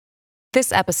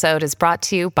This episode is brought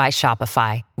to you by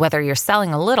Shopify. Whether you're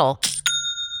selling a little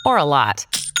or a lot,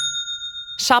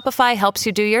 Shopify helps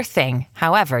you do your thing,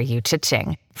 however you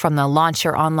cha-ching. From the launch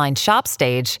your online shop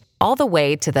stage, all the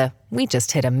way to the we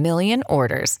just hit 1 million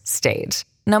orders stage.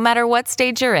 No matter what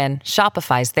stage you're in,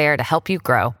 Shopify's there to help you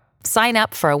grow. Sign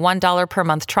up for a $1 per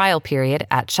month trial period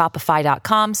at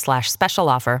shopify.com/special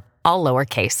offer, all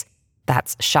lowercase.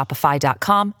 That's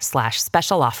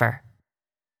shopify.com/special offer.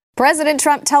 President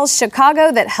Trump tells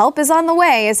Chicago that help is on the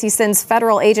way as he sends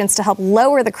federal agents to help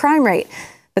lower the crime rate.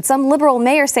 But some liberal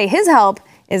mayors say his help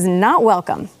is not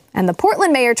welcome. And the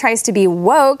Portland mayor tries to be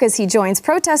woke as he joins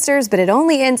protesters, but it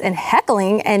only ends in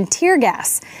heckling and tear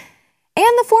gas.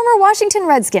 And the former Washington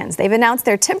Redskins, they've announced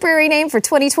their temporary name for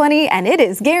 2020, and it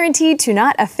is guaranteed to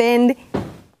not offend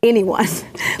anyone.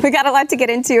 We got a lot to get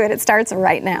into, and it starts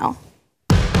right now.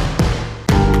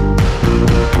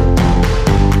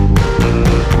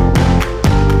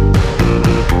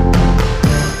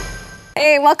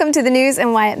 Hey, welcome to the news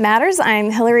and why it matters.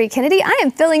 I'm Hillary Kennedy. I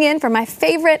am filling in for my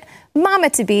favorite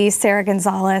mama-to-be, Sarah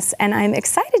Gonzalez, and I'm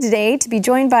excited today to be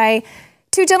joined by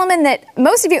two gentlemen that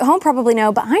most of you at home probably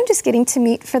know, but I'm just getting to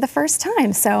meet for the first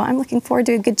time. So I'm looking forward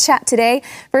to a good chat today.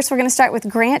 First, we're going to start with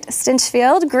Grant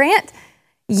Stinchfield. Grant,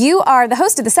 you are the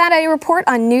host of the Saturday Report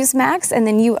on Newsmax, and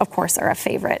then you, of course, are a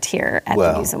favorite here at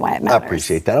the News and Why It Matters. I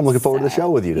appreciate that. I'm looking forward to the show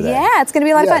with you today. Yeah, it's going to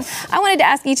be a lot of fun. I wanted to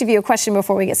ask each of you a question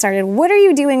before we get started. What are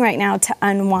you doing right now to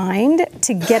unwind,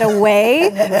 to get away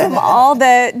from all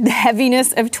the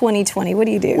heaviness of 2020? What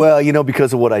do you do? Well, you know,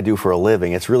 because of what I do for a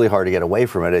living, it's really hard to get away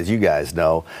from it, as you guys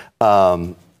know.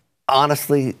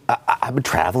 Honestly, I've been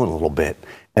traveling a little bit.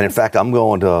 And in fact, I'm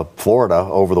going to Florida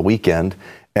over the weekend.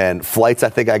 And flights, I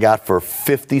think I got for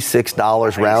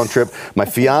 $56 round trip. My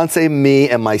fiance, me,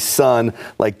 and my son,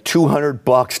 like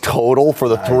 $200 total for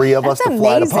the three of us to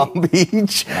fly to Palm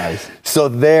Beach. Nice. So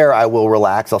there I will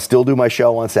relax. I'll still do my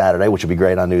show on Saturday, which will be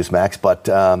great on Newsmax. But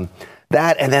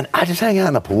that, and then I just hang out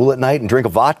in the pool at night and drink a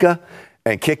vodka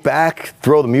and kick back,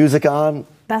 throw the music on.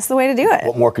 That's the way to do it.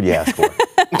 What more could you ask for?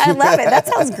 I love it. That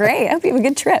sounds great. I hope you have a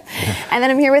good trip. And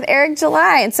then I'm here with Eric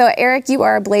July. And so, Eric, you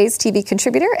are a Blaze TV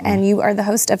contributor, and you are the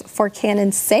host of For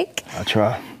Canon's Sake. I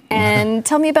try. And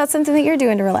tell me about something that you're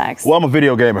doing to relax. Well, I'm a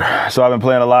video gamer, so I've been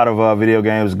playing a lot of video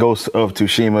games. Ghost of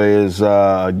Tsushima is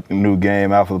a new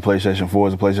game out for the PlayStation 4.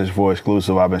 It's a PlayStation 4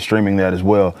 exclusive. I've been streaming that as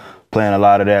well, playing a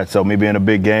lot of that. So me being a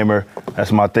big gamer,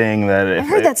 that's my thing. I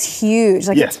heard that's huge.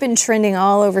 Like, it's been trending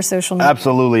all over social media.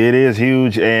 Absolutely. It is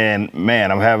huge. And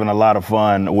man, I'm having a lot of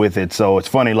fun with it. So it's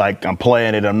funny, like I'm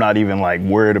playing it. I'm not even like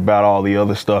worried about all the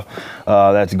other stuff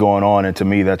that's going on. And to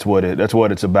me, that's what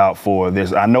it's about for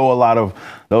this. I know a lot of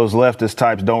those leftist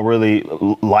types don't really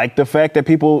like the fact that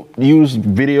people use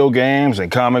video games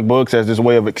and comic books as this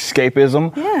way of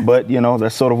escapism. Yeah. But, you know,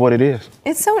 that's sort of what it is.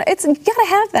 You got to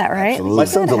have that, right? Absolutely. My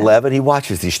son's 11. He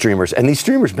watches these streamers, and these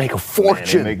streamers make a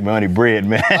fortune. Man, they make money, bread,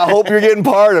 man. I hope you're getting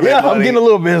part of it. Yeah, buddy. I'm getting a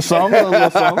little bit of something.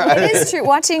 It is true.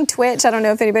 Watching Twitch, I don't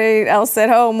know if anybody else at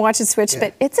home watches Twitch,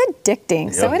 but it's addicting.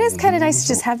 Yeah. So it is kind of nice to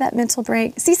just have that mental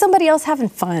break. See somebody else having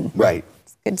fun. Right.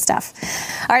 Good stuff.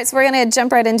 All right, so we're going to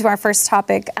jump right into our first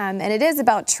topic, and it is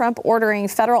about Trump ordering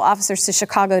federal officers to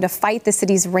Chicago to fight the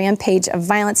city's rampage of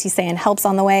violence. He's saying help's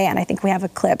on the way, and I think we have a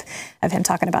clip of him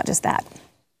talking about just that.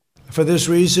 For this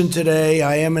reason today,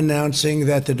 I am announcing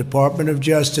that the Department of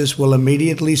Justice will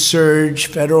immediately surge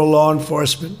federal law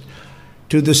enforcement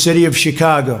to the city of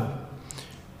Chicago.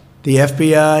 The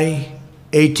FBI,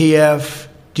 ATF,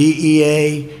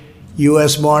 DEA,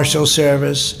 U.S. Marshal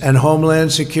Service, and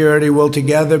Homeland Security will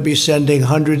together be sending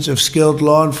hundreds of skilled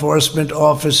law enforcement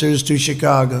officers to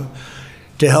Chicago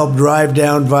to help drive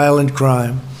down violent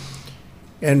crime.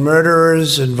 And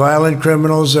murderers and violent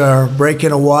criminals are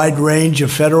breaking a wide range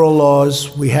of federal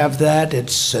laws. We have that.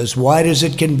 It's as wide as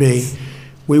it can be.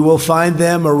 We will find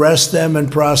them, arrest them,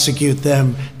 and prosecute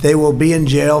them. They will be in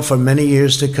jail for many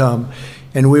years to come.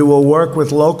 And we will work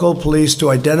with local police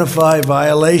to identify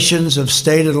violations of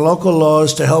state and local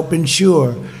laws to help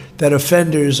ensure that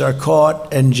offenders are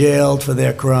caught and jailed for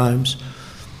their crimes.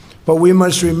 But we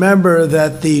must remember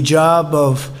that the job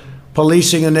of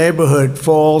policing a neighborhood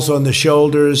falls on the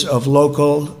shoulders of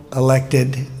local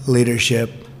elected leadership.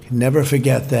 Never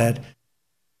forget that.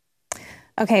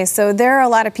 Okay, so there are a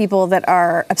lot of people that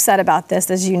are upset about this,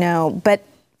 as you know, but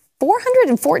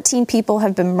 414 people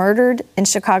have been murdered in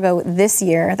Chicago this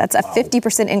year. That's a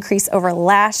 50% increase over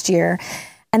last year.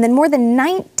 And then more than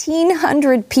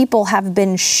 1,900 people have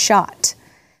been shot.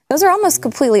 Those are almost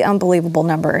completely unbelievable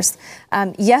numbers.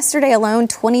 Yesterday alone,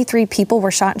 23 people were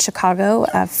shot in Chicago.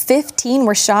 15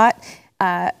 were shot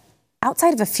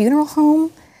outside of a funeral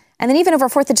home. And then even over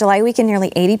 4th of July weekend,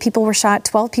 nearly 80 people were shot,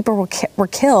 12 people were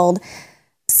killed.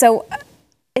 So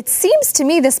it seems to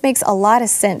me this makes a lot of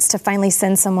sense to finally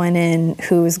send someone in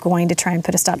who's going to try and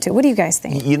put a stop to it. What do you guys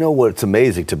think? You know what's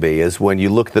amazing to me is when you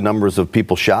look at the numbers of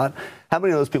people shot, how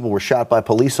many of those people were shot by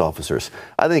police officers?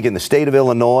 I think in the state of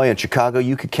Illinois and Chicago,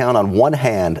 you could count on one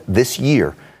hand this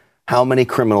year how many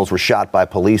criminals were shot by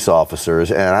police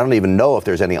officers. And I don't even know if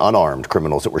there's any unarmed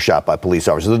criminals that were shot by police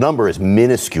officers. The number is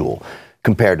minuscule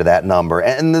compared to that number.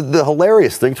 And the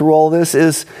hilarious thing through all this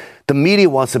is the media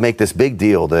wants to make this big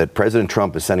deal that President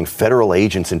Trump is sending federal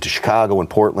agents into Chicago and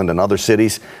Portland and other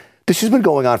cities. This has been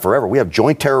going on forever. We have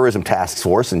Joint Terrorism Task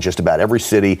Force in just about every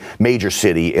city, major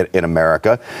city in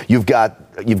America. You've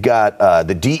got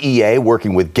the DEA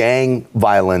working with gang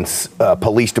violence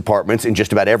police departments in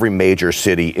just about every major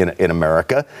city in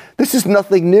America. This is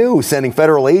nothing new, sending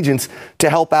federal agents to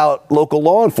help out local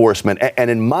law enforcement. And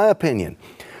in my opinion,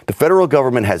 the federal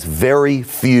government has very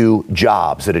few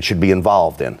jobs that it should be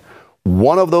involved in.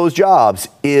 One of those jobs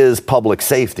is public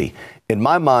safety. In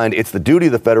my mind, it's the duty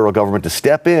of the federal government to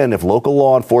step in if local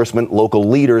law enforcement, local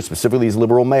leaders, specifically these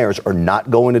liberal mayors, are not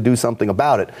going to do something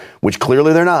about it, which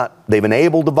clearly they're not. They've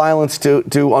enabled the violence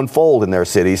to unfold in their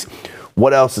cities.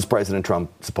 What else is President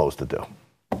Trump supposed to do?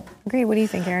 Agree. What do you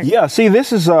think, Eric? Yeah, see,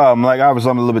 this is like I was,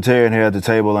 I'm a libertarian here at the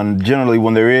table, and generally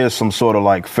when there is some sort of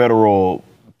like federal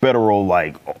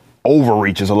like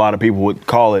overreach, as a lot of people would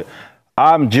call it,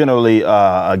 I'm generally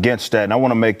against that, and I want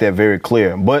to make that very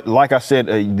clear. But like I said,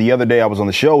 the other day I was on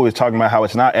the show, we was talking about how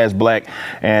it's not as black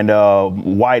and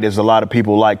white as a lot of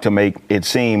people like to make it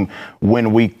seem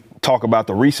when we talk about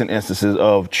the recent instances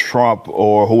of Trump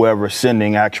or whoever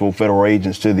sending actual federal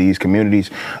agents to these communities,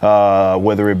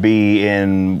 whether it be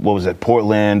in,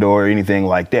 Portland or anything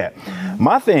like that. Mm-hmm.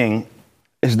 My thing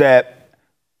is that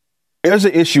there's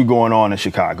an issue going on in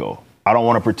Chicago. I don't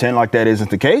want to pretend like that isn't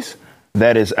the case.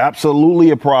 That is absolutely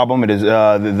a problem. It is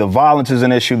the violence is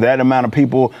an issue. That amount of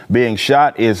people being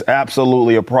shot is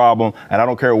absolutely a problem. And I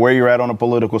don't care where you're at on the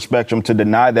political spectrum. To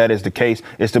deny that is the case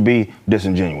is to be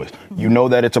disingenuous. You know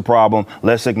that it's a problem.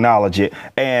 Let's acknowledge it.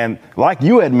 And like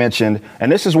you had mentioned, and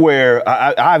this is where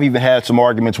I've even had some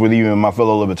arguments with you and my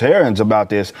fellow libertarians about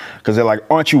this, because they're like,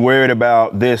 aren't you worried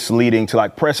about this leading to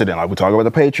like precedent? Like we talk about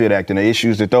the Patriot Act and the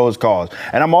issues that those cause.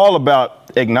 And I'm all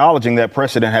about acknowledging that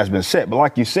precedent has been set. But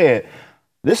like you said,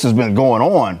 this has been going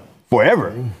on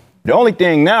forever. The only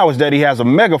thing now is that he has a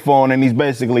megaphone and he's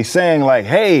basically saying like,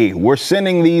 hey, we're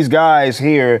sending these guys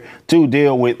here to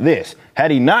deal with this.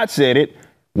 Had he not said it,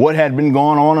 what had been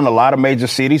going on in a lot of major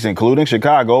cities, including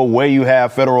Chicago, where you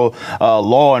have federal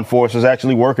law enforcers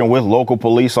actually working with local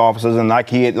police officers. And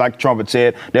like Trump had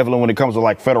said, definitely when it comes to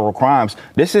like federal crimes,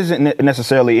 this isn't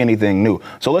necessarily anything new.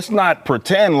 So let's not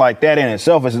pretend like that in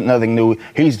itself isn't nothing new.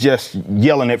 He's just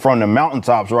yelling it from the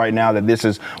mountaintops right now that this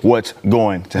is what's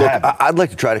going to happen. I'd like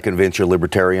to try to convince your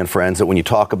libertarian friends that when you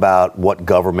talk about what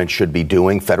government should be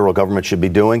doing, federal government should be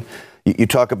doing, you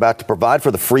talk about to provide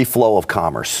for the free flow of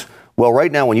commerce. Well,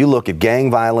 right now, when you look at gang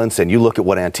violence and you look at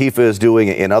what Antifa is doing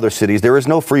in other cities, there is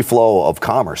no free flow of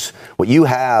commerce. What you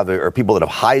have are people that have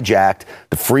hijacked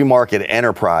the free market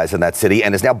enterprise in that city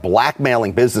and is now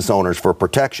blackmailing business owners for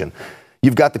protection.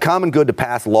 You've got the common good to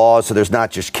pass laws, so there's not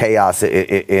just chaos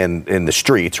in the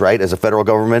streets, right, as a federal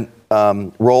government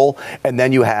role. And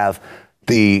then you have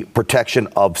the protection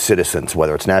of citizens,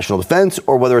 whether it's national defense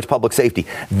or whether it's public safety.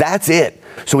 That's it.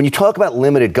 So when you talk about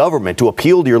limited government, to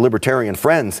appeal to your libertarian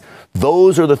friends,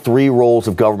 those are the three roles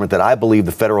of government that I believe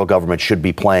the federal government should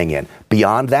be playing in.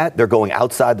 Beyond that, they're going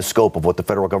outside the scope of what the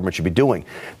federal government should be doing.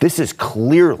 This is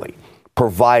clearly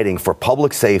providing for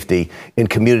public safety in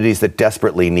communities that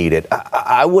desperately need it.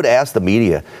 I would ask the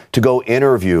media to go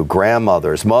interview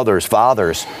grandmothers, mothers,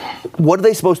 fathers. What are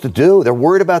they supposed to do? They're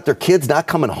worried about their kids not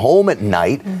coming home at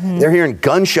night. Mm-hmm. They're hearing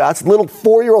gunshots. Little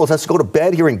 4-year-olds has to go to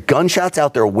bed hearing gunshots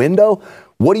out their window.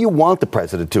 What do you want the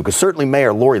president to? Because certainly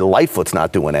Mayor Lori Lightfoot's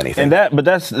not doing anything. But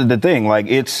that's the thing. Like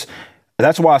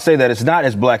that's why I say that it's not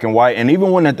as black and white. And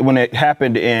even when it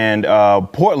happened in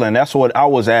Portland, that's what I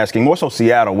was asking, more so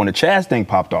Seattle, when the Chaz thing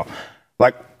popped off.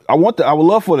 Like, I would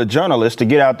love for the journalists to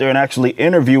get out there and actually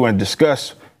interview and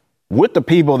discuss with the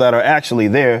people that are actually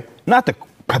there, not the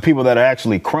people that are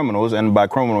actually criminals. And by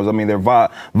criminals, I mean they're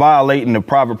violating the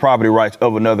private property rights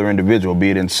of another individual,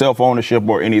 be it in self-ownership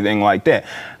or anything like that.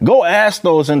 Go ask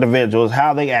those individuals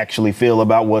how they actually feel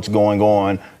about what's going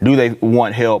on. Do they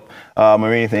want help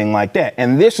or anything like that?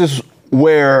 And this is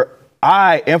where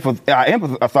I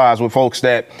empathize with folks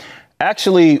that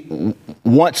actually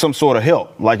want some sort of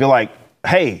help. Like they're like,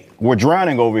 hey, we're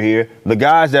drowning over here. The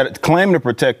guys that claim to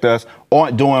protect us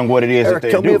aren't doing what it is Eric, that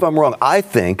they tell do. me if I'm wrong. I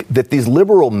think that these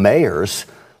liberal mayors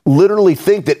literally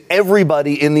think that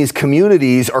everybody in these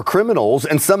communities are criminals,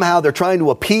 and somehow they're trying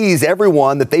to appease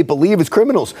everyone that they believe is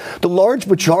criminals. The large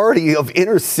majority of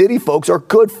inner city folks are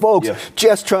good folks,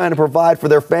 just trying to provide for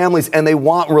their families, and they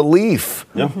want relief.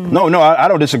 No, I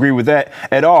don't disagree with that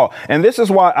at all. And this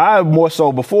is why I more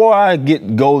so, before I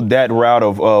go that route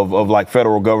of like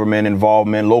federal government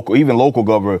involvement, local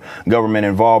government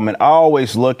involvement, I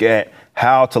always look at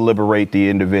how to liberate the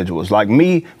individuals. Like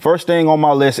me, first thing on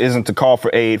my list isn't to call for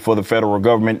aid for the federal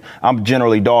government. I'm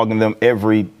generally dogging them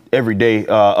every day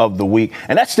of the week.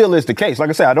 And that still is the case. Like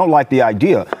I said, I don't like the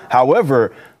idea.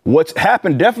 However, what's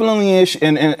happened definitely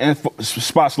in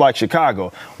spots like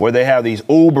Chicago, where they have these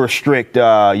uber strict,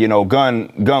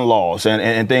 gun laws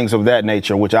and things of that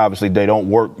nature, which obviously they don't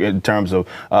work in terms of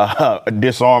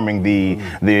disarming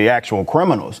the actual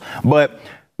criminals. But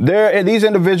these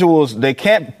individuals, they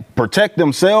can't protect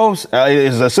themselves. It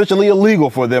is essentially illegal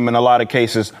for them in a lot of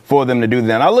cases for them to do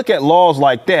that. And I look at laws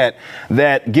like that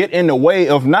get in the way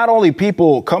of not only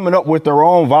people coming up with their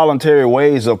own voluntary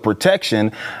ways of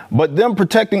protection, but them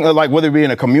protecting, like whether it be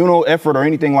in a communal effort or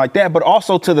anything like that, but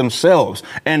also to themselves.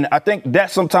 And I think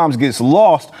that sometimes gets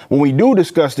lost when we do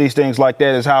discuss these things like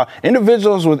that, is how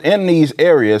individuals within these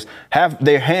areas have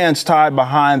their hands tied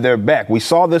behind their back. We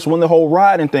saw this when the whole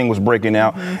rioting thing was breaking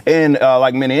out in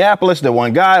like Minneapolis. The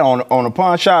one guy on a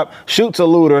pawn shop shoots a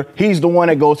looter. He's the one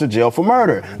that goes to jail for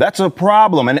murder. That's a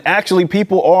problem. And actually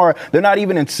they're not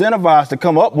even incentivized to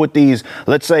come up with these,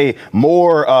 let's say,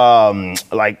 more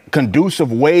like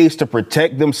conducive ways to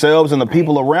protect themselves and the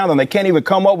people around them. They can't even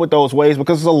come up with those ways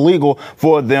because it's illegal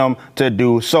for them to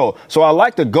do so. So I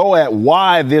like to go at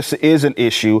why this is an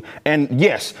issue. And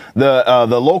yes, the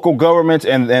local governments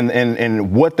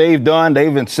and what they've done,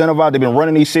 they've incentivized, they've been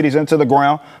running these cities into the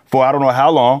ground for I don't know how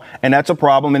long, and that's a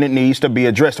problem, and it needs to be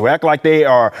addressed. To act like they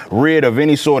are rid of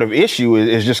any sort of issue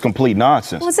is just complete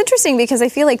nonsense. Well, it's interesting because I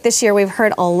feel like this year we've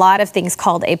heard a lot of things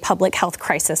called a public health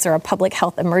crisis or a public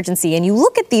health emergency, and you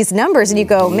look at these numbers and you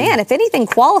go, man, if anything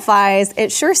qualifies,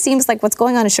 it sure seems like what's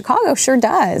going on in Chicago sure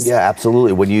does. Yeah,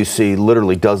 absolutely. When you see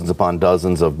literally dozens upon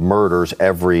dozens of murders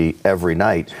every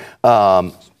night.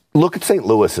 Look at St.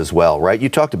 Louis as well, right? You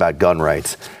talked about gun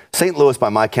rights. St. Louis, by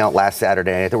my count, last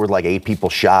Saturday night, there were like 8 people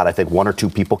shot. I think 1 or 2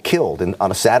 people killed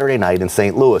on a Saturday night in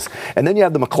St. Louis. And then you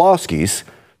have the McCloskeys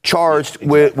charged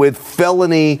with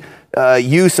felony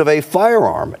use of a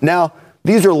firearm. Now,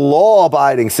 these are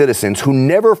law-abiding citizens who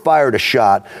never fired a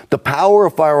shot. The power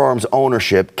of firearms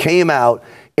ownership came out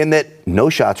in that no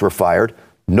shots were fired.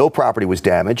 No property was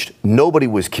damaged. Nobody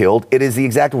was killed. It is the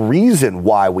exact reason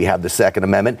why we have the Second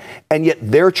Amendment. And yet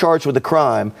they're charged with a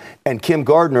crime. And Kim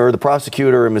Gardner, the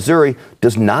prosecutor in Missouri,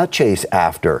 does not chase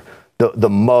after the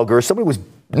mugger. Somebody was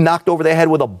knocked over the head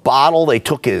with a bottle. They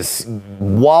took his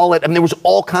wallet. I mean, there was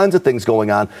all kinds of things going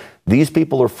on. These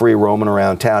people are free roaming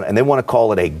around town, and they want to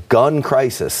call it a gun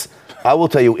crisis. I will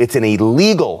tell you, it's an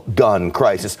illegal gun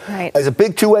crisis. Right. As a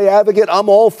big two-way advocate, I'm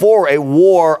all for a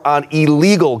war on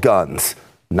illegal guns.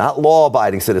 Not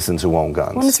law-abiding citizens who own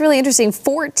guns. Well, it's really interesting.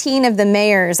 14 of the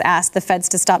mayors asked the feds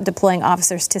to stop deploying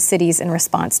officers to cities in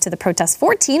response to the protests.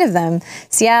 14 of them: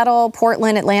 Seattle,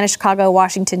 Portland, Atlanta, Chicago,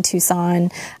 Washington,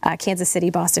 Tucson, Kansas City,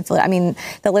 Boston, Philadelphia. I mean,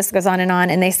 the list goes on.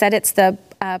 And they said it's the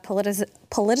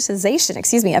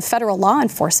politicization, of federal law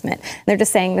enforcement. They're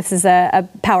just saying this is a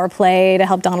power play to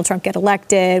help Donald Trump get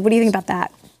elected. What do you think about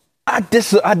that?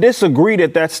 I disagree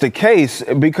that that's the case,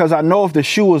 because I know if the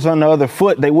shoe was on the other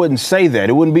foot, they wouldn't say that.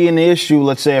 It wouldn't be an issue,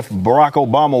 let's say, if Barack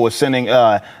Obama was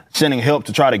sending help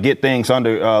to try to get things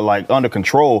under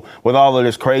control with all of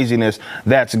this craziness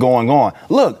that's going on.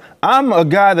 Look, I'm a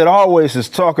guy that always is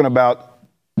talking about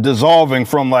dissolving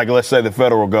from, like, let's say, the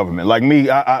federal government. Like me,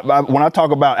 when I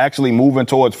talk about actually moving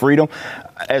towards freedom,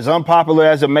 as unpopular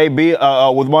as it may be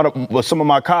with some of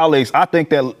my colleagues, I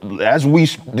think that as we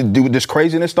do this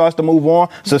craziness starts to move on,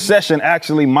 secession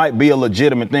actually might be a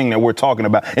legitimate thing that we're talking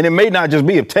about. And it may not just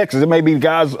be of Texas. It may be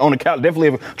guys on the couch.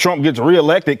 Definitely, if Trump gets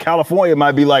reelected, California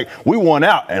might be like, we want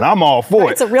out, and I'm all for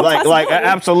it. It's a real possibility.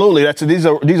 Absolutely. These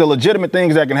are legitimate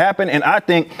things that can happen. And I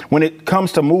think when it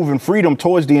comes to moving freedom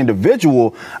towards the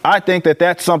individual, I think that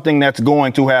that's something that's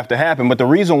going to have to happen. But the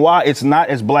reason why it's not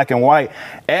as black and white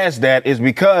as that is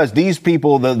because these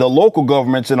people, the local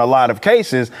governments in a lot of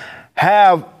cases,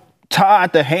 have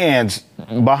tied the hands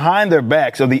behind their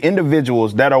backs of the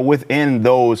individuals that are within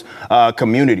those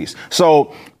communities.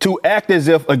 So to act as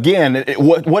if, again,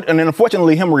 and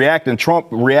unfortunately Trump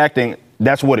reacting,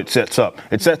 that's what it sets up.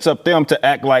 It sets up them to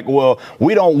act like, well,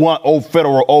 we don't want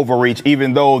federal overreach,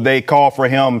 even though they called for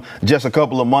him just a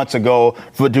couple of months ago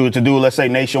to do, let's say,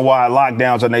 nationwide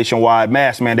lockdowns or nationwide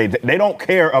mask mandate. They don't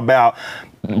care about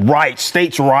rights,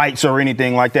 states' rights or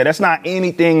anything like that. That's not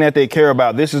anything that they care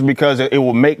about. This is because it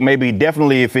will make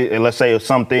definitely let's say if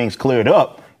some things cleared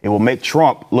up, it will make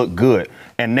Trump look good.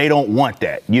 And they don't want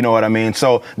that. You know what I mean?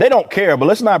 So they don't care, but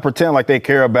let's not pretend like they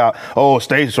care about,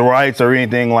 states' rights or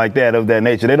anything like that of that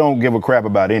nature. They don't give a crap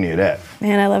about any of that.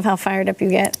 Man, I love how fired up you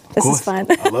get. This is fun.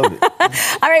 I love it.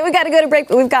 All right, we got to go to break,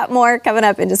 but we've got more coming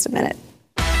up in just a minute.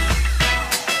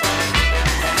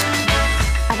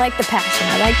 I like the passion.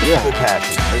 I like the good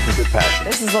passion. This is good passion.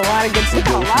 This is a lot of good stuff.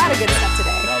 A lot of good stuff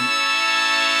today.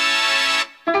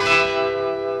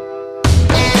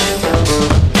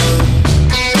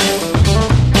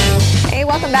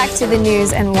 Welcome back to the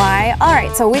News and Why. All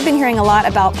right, so we've been hearing a lot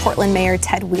about Portland Mayor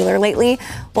Ted Wheeler lately.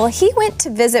 Well, he went to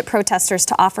visit protesters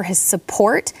to offer his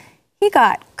support. He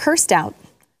got cursed out,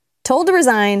 told to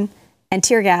resign, and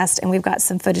tear gassed, and we've got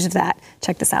some footage of that.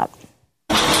 Check this out.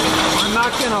 I'm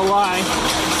not going to lie.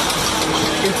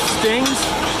 It stings.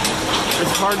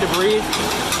 It's hard to breathe.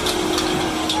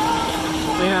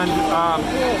 And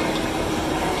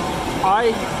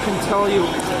I can tell you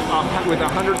with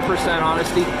 100%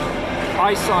 honesty,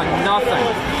 I saw nothing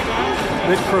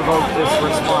that provoked this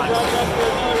response.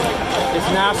 It's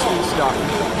nasty stuff.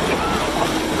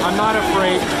 I'm not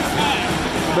afraid,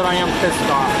 but I am pissed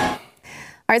off.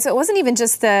 All right, so it wasn't even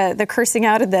just the cursing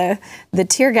out of the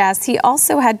tear gas. He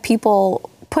also had people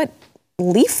put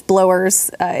leaf blowers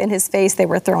in his face. They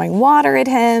were throwing water at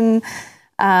him.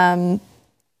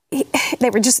 They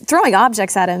were just throwing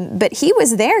objects at him, but he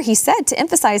was there, he said, to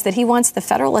emphasize that he wants the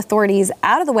federal authorities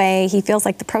out of the way. He feels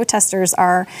like the protesters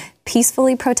are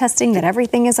peacefully protesting, that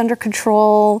everything is under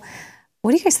control.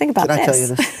 What do you guys think about this? Can I tell you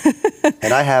this?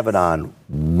 And I have it on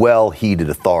well-heeded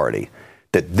authority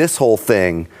that this whole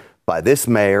thing by this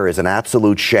mayor is an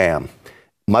absolute sham.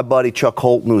 My buddy Chuck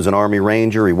Holton, who's an Army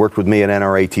Ranger, he worked with me at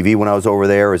NRA TV when I was over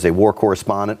there as a war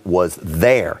correspondent, was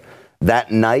there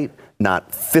that night,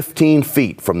 not 15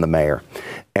 feet from the mayor.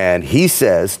 And he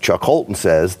says, Chuck Holton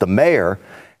says, the mayor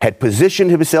had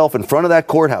positioned himself in front of that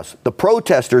courthouse. The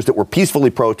protesters that were peacefully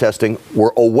protesting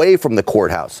were away from the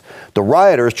courthouse. The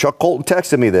rioters, Chuck Holton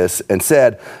texted me this and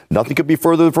said, nothing could be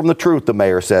further from the truth, the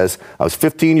mayor says. I was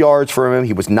 15 yards from him.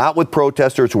 He was not with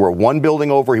protesters who were one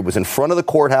building over. He was in front of the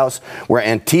courthouse where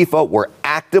Antifa were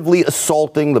actively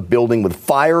assaulting the building with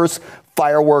fires,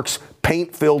 fireworks,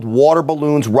 paint-filled water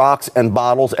balloons, rocks, and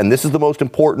bottles. And this is the most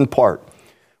important part.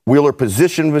 Wheeler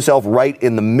positioned himself right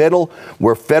in the middle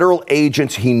where federal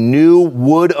agents he knew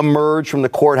would emerge from the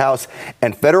courthouse.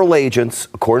 And federal agents,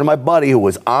 according to my buddy who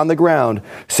was on the ground,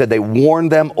 said they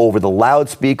warned them over the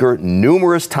loudspeaker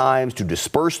numerous times to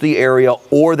disperse the area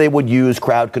or they would use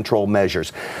crowd control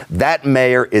measures. That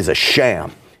mayor is a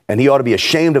sham. And he ought to be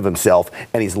ashamed of himself.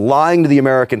 And he's lying to the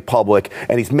American public.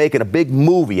 And he's making a big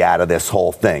movie out of this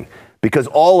whole thing. Because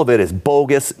all of it is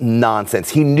bogus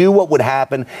nonsense. He knew what would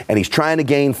happen, and he's trying to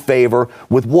gain favor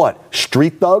with what?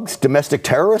 Street thugs? Domestic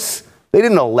terrorists? They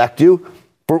didn't elect you.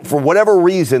 For whatever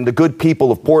reason, the good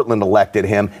people of Portland elected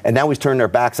him, and now he's turned their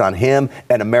backs on him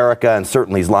and America, and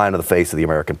certainly he's lying to the face of the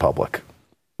American public.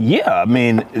 Yeah, I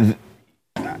mean,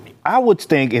 I would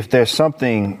think if there's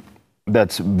something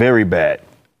that's very bad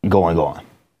going on,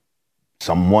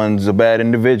 someone's a bad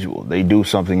individual, they do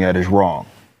something that is wrong,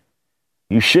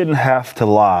 you shouldn't have to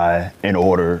lie in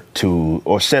order to,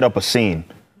 or set up a scene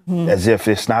as if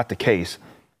it's not the case.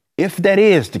 If that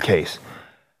is the case,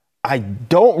 I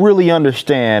don't really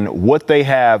understand what they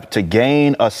have to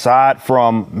gain aside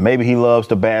from maybe he loves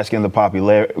to bask in the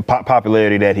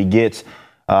popularity that he gets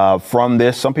from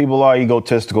this. Some people are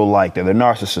egotistical like that. They're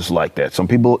narcissists like that. Some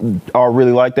people are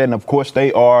really like that. And of course,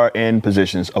 they are in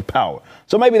positions of power.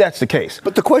 So maybe that's the case.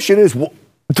 But the question is,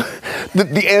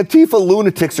 the Antifa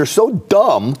lunatics are so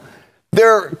dumb.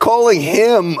 They're calling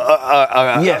him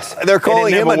they're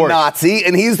calling him a Nazi,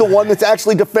 and he's the one that's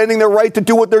actually defending their right to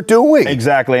do what they're doing.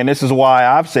 Exactly, and this is why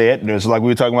I've said, it's like we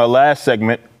were talking about last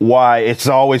segment, why it's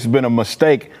always been a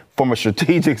mistake from a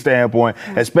strategic standpoint,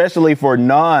 especially for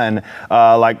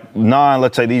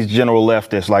let's say these general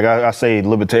leftists, like I say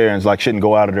libertarians, like shouldn't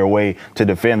go out of their way to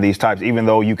defend these types, even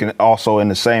though you can also in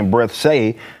the same breath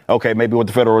say, okay, maybe what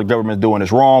the federal government is doing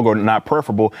is wrong or not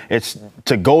preferable. It's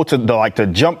to go to to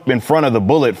jump in front of the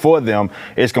bullet for them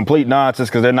is complete nonsense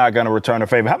because they're not going to return a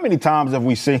favor. How many times have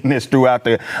we seen this throughout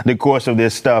the course of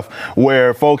this stuff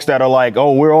where folks that are like,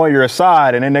 oh, we're on your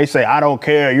side, and then they say, I don't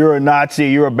care, you're a Nazi,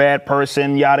 you're a bad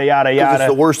person, yada, yada, yada, yada.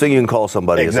 It's the worst thing you can call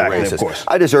somebody exactly, as a racist. Of course.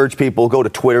 I just urge people, go to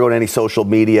Twitter, go to any social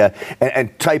media,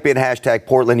 and type in hashtag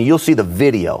Portland, and you'll see the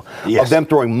video of them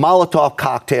throwing Molotov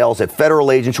cocktails at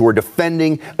federal agents who are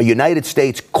defending a United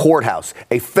States courthouse,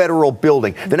 a federal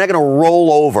building. They're not going to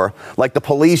roll over like the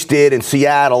police did in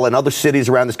Seattle and other cities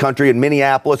around this country, in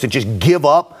Minneapolis, and just give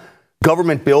up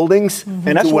government buildings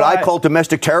and that's to what I call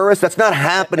domestic terrorists. That's not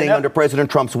happening under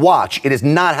President Trump's watch. It is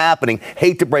not happening.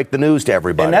 Hate to break the news to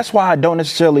everybody. And that's why I don't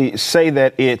necessarily say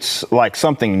that it's like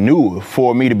something new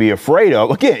for me to be afraid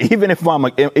of. Again, even if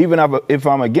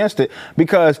I'm against it,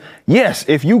 because yes,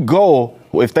 if you go,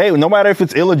 no matter if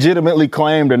it's illegitimately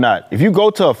claimed or not, if you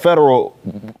go to a federal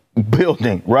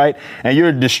building, right, and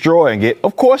you're destroying it,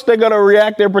 of course they're going to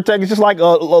react. They're protected, just like a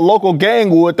local gang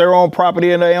would their own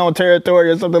property in their own territory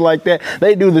or something like that.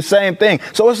 They do the same thing.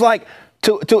 So it's like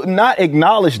to not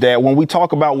acknowledge that when we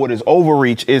talk about what is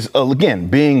overreach is, again,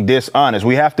 being dishonest.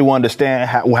 We have to understand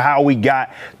how we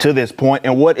got to this point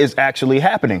and what is actually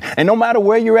happening. And no matter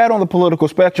where you're at on the political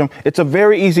spectrum, it's a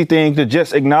very easy thing to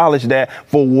just acknowledge that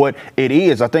for what it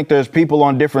is. I think there's people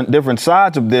on different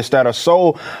sides of this that are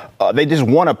so they just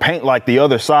want to paint like the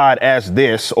other side as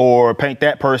this or paint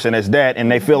that person as that,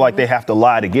 and they feel like they have to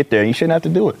lie to get there. You shouldn't have to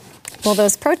do it. Well,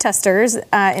 those protesters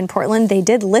in Portland, they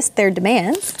did list their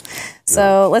demands.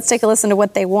 So let's take a listen to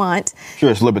what they want.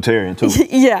 Sure, it's libertarian, too.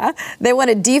 Yeah. They want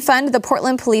to defund the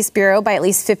Portland Police Bureau by at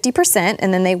least 50%,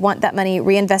 and then they want that money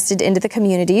reinvested into the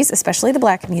communities, especially the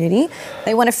black community.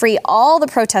 They want to free all the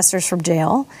protesters from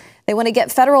jail. They want to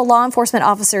get federal law enforcement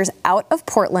officers out of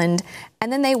Portland,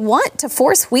 and then they want to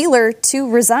force Wheeler to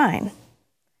resign.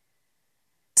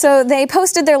 So they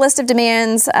posted their list of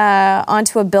demands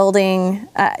onto a building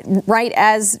right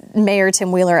as Mayor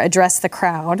Tim Wheeler addressed the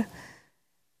crowd.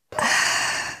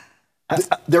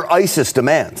 They're ISIS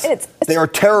demands. They are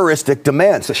terroristic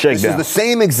demands. It's a shakedown. This is the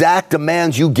same exact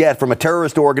demands you get from a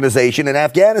terrorist organization in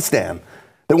Afghanistan.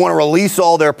 They want to release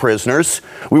all their prisoners.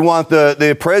 We want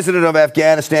the president of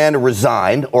Afghanistan to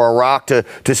resign or Iraq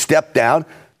to step down.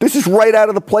 This is right out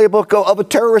of the playbook of a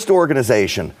terrorist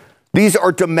organization. These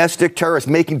are domestic terrorists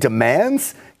making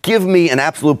demands. Give me an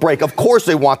absolute break. Of course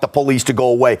they want the police to go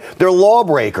away. They're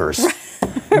lawbreakers.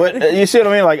 But you see what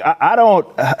I mean? Like, I don't,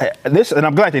 and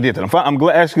I'm glad they did that. I'm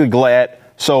actually glad.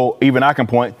 So even I can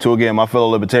point to, again, my fellow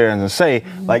libertarians and say,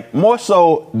 like, more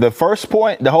so the first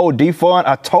point, the whole defund,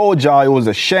 I told y'all it was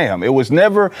a sham. It was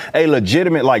never a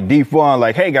legitimate, like, defund,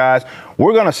 like, hey, guys,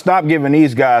 we're going to stop giving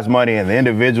these guys money and the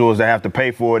individuals that have to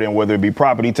pay for it, and whether it be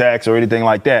property tax or anything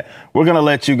like that, we're going to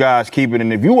let you guys keep it.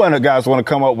 And if you guys want to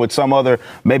come up with some other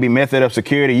maybe method of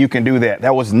security, you can do that.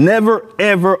 That was never,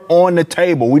 ever on the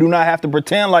table. We do not have to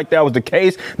pretend like that was the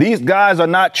case. These guys are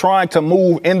not trying to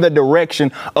move in the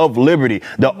direction of liberty.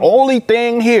 The only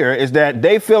thing here is that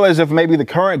they feel as if maybe the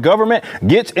current government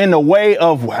gets in the way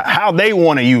of how they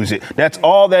want to use it. That's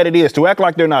all that it is. To act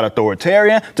like they're not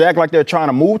authoritarian, to act like they're trying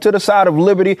to move to the side of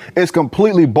liberty is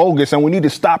completely bogus, and we need to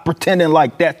stop pretending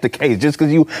like that's the case. Just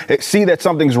because you see that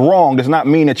something's wrong does not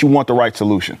mean that you want the right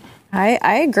solution. I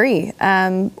agree. They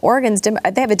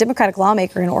have a Democratic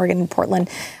lawmaker in Oregon, in Portland.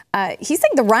 He's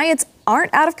saying the riots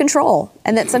aren't out of control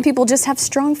and that some people just have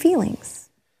strong feelings.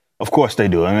 Of course they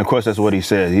do. I mean, of course, that's what he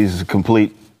said. He's a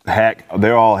complete hack.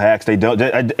 They're all hacks. They don't.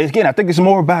 Again, I think it's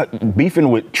more about beefing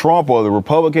with Trump or the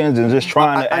Republicans and just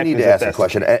trying to. I need to ask a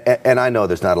question. And I know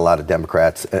there's not a lot of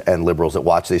Democrats and liberals that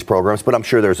watch these programs, but I'm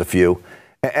sure there's a few.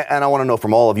 And I want to know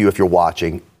from all of you, if you're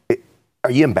watching,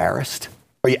 are you embarrassed?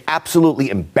 Are you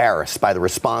absolutely embarrassed by the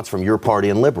response from your party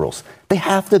and liberals? They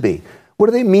have to be. What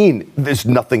do they mean there's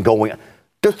nothing going on?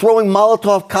 They're throwing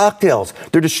Molotov cocktails.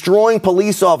 They're destroying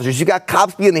police officers. You got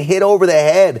cops being hit over the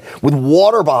head with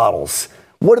water bottles.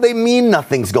 What do they mean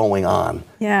nothing's going on?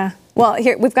 Yeah. Well,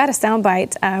 here we've got a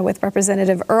soundbite with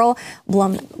Representative Earl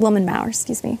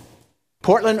Blumenauer.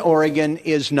 Portland, Oregon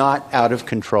is not out of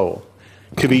control.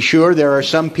 To be sure, there are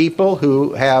some people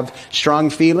who have strong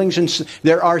feelings, and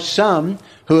there are some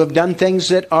who have done things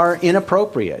that are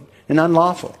inappropriate and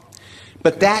unlawful.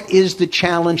 But that is the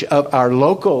challenge of our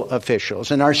local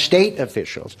officials and our state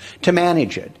officials, to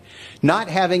manage it. Not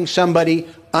having somebody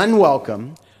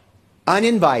unwelcome,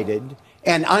 uninvited,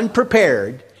 and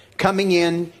unprepared coming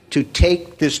in to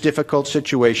take this difficult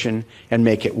situation and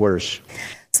make it worse.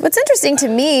 So what's interesting to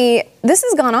me, this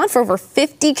has gone on for over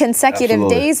 50 consecutive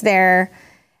days there.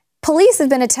 Police have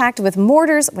been attacked with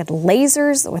mortars, with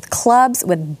lasers, with clubs,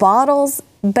 with bottles.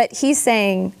 But he's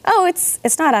saying, oh,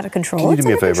 it's not out of control. Can you do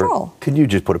me a favor? Can you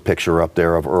just put a picture up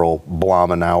there of Earl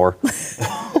Blumenauer?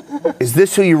 Is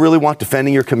this who you really want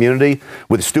defending your community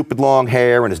with his stupid long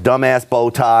hair and his dumbass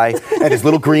bow tie and his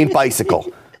little green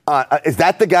bicycle? Is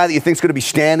that the guy that you think is going to be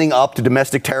standing up to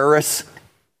domestic terrorists?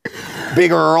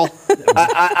 Big Earl?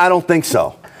 I don't think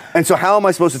so. And so how am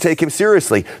I supposed to take him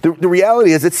seriously? The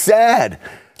reality is it's sad.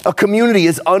 A community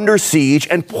is under siege,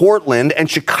 and Portland and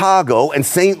Chicago and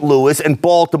St. Louis and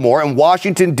Baltimore and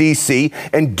Washington, D.C.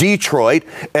 and Detroit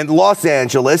and Los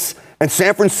Angeles and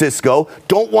San Francisco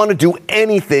don't want to do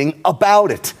anything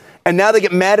about it. And now they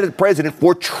get mad at the president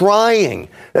for trying.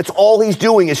 That's all he's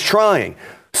doing is trying.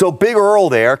 So Big Earl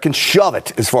there can shove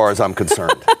it as far as I'm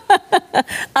concerned.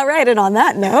 All right, and on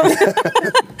that note,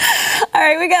 all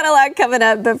right, we got a lot coming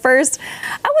up. But first,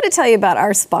 I want to tell you about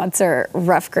our sponsor,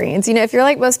 Rough Greens. You know, if you're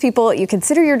like most people, you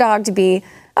consider your dog to be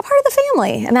a part of the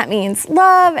family. And that means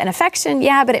love and affection,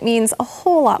 yeah, but it means a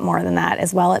whole lot more than that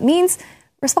as well. It means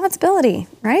responsibility,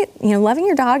 right? You know, loving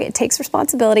your dog, it takes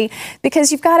responsibility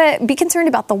because you've got to be concerned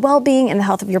about the well-being and the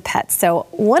health of your pets. So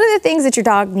one of the things that your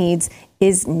dog needs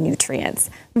is nutrients,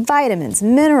 vitamins,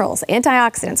 minerals,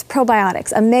 antioxidants,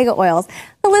 probiotics, omega oils.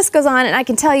 The list goes on, and I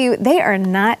can tell you they are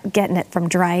not getting it from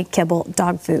dry kibble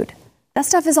dog food. That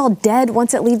stuff is all dead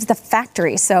once it leaves the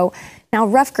factory. So now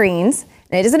Rough Greens,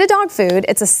 and it isn't a dog food,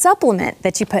 it's a supplement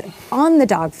that you put on the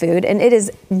dog food, and it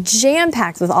is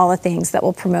jam-packed with all the things that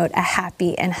will promote a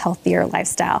happy and healthier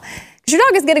lifestyle. Because your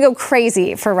dog is going to go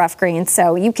crazy for Rough Greens,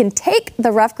 so you can take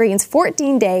the Rough Greens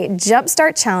 14-day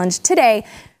Jumpstart Challenge today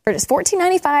for just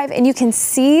 $14.95, and you can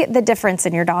see the difference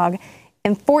in your dog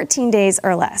in 14 days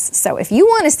or less. So if you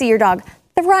want to see your dog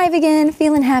thrive again,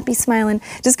 feeling happy, smiling,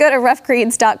 just go to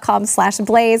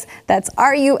roughgreens.com/blaze. That's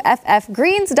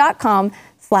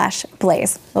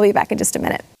ruffgreens.com/blaze. We'll be back in just a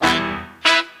minute.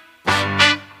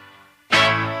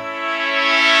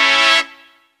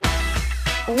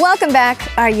 Welcome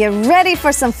back. Are you ready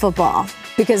for some football?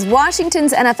 Because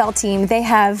Washington's NFL team, they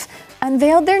have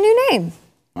unveiled their new name.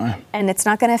 And it's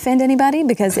not going to offend anybody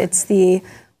because it's the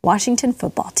Washington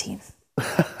football team.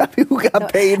 Who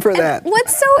got paid for that?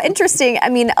 What's so interesting, I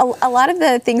mean, a lot of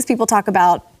the things people talk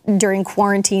about during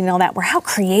quarantine and all that were how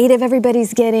creative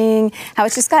everybody's getting, how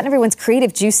it's just gotten everyone's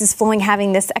creative juices flowing,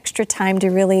 having this extra time to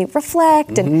really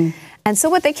reflect. And so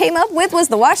what they came up with was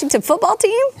the Washington football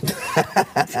team.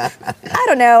 I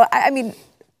don't know. I mean,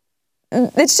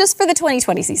 it's just for the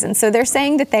 2020 season. So they're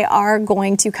saying that they are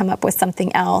going to come up with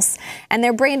something else. And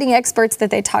their branding experts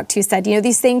that they talked to said, you know,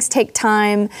 these things take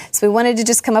time. So we wanted to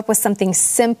just come up with something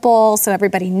simple so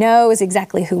everybody knows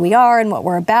exactly who we are and what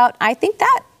we're about. I think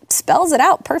that spells it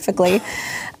out perfectly.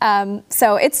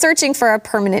 So it's searching for a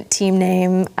permanent team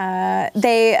name.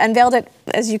 They unveiled it,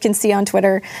 as you can see on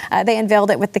Twitter, they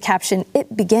unveiled it with the caption,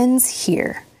 "It begins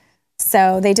here."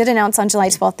 So they did announce on July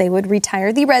 12th they would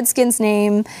retire the Redskins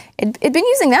name. It'd been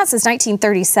using that since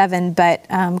 1937, but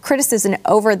criticism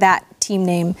over that team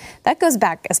name, that goes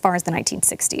back as far as the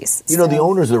 1960s. You know, the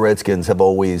owners of the Redskins have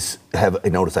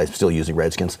notice I'm still using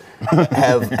Redskins,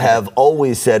 have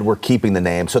always said we're keeping the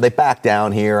name. So they backed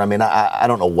down here. I mean, I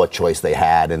don't know what choice they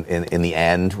had in the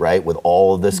end, right, with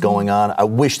all of this going on. I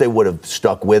wish they would have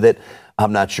stuck with it.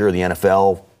 I'm not sure the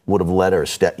NFL would have let her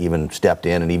even stepped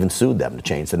in and even sued them to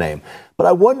change the name. But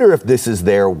I wonder if this is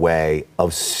their way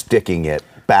of sticking it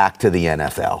back to the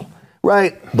NFL,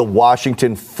 right? The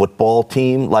Washington football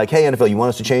team, like, hey, NFL, you want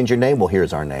us to change your name? Well,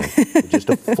 here's our name. We're just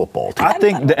a football team. I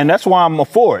think, and that's why I'm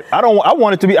for it. I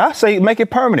want it to be, I say make it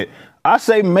permanent. I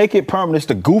say make it permanent. It's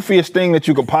the goofiest thing that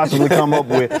you could possibly come up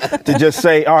with to just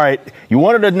say, all right, you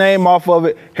wanted a name off of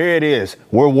it. Here it is.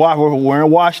 We're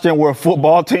in Washington. We're a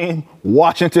football team.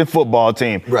 Washington football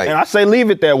team. Right. And I say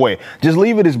leave it that way. Just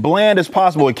leave it as bland as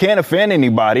possible. It can't offend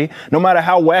anybody, no matter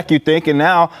how whack you think. And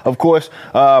now, of course,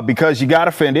 because you got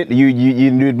offended,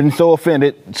 you've been so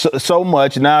offended so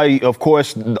much. Now, of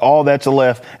course, all that's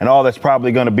left and all that's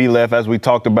probably going to be left, as we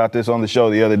talked about this on the show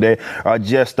the other day, are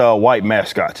just white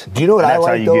mascots. Do you know what I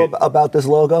like, though, about this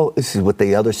logo? This is what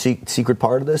the other secret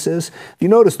part of this is. If you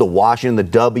notice the Washington, the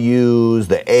W's,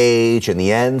 the H, and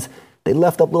the N's, they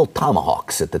left up little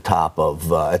tomahawks at the top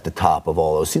of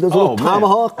all those. See those little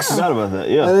tomahawks? I forgot about that.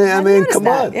 Yeah. I mean, come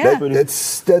on. Yeah.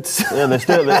 That's.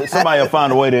 Yeah, somebody will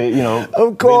find a way to,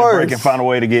 of course, and find a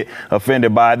way to get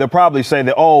offended by it. They'll probably say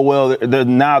that, oh, well,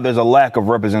 now there's a lack of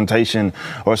representation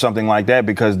or something like that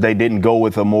because they didn't go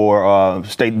with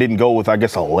I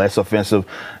guess, a less offensive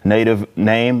native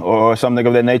name or something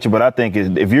of that nature. But I think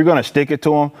if you're going to stick it to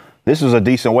them, this is a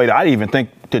decent way I even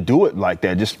think to do it like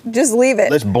that. Just leave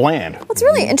it. Let's bland. Well, it's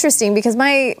really interesting because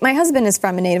my husband is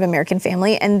from a Native American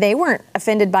family and they weren't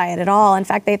offended by it at all. In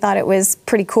fact, they thought it was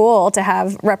pretty cool to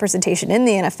have representation in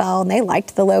the NFL and they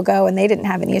liked the logo and they didn't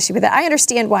have any issue with it. I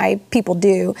understand why people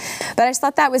do, but I just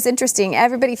thought that was interesting.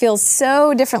 Everybody feels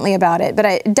so differently about it, but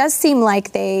it does seem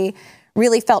like they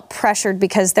really felt pressured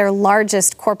because their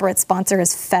largest corporate sponsor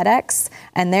is FedEx,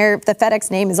 and the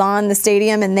FedEx name is on the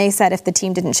stadium, and they said if the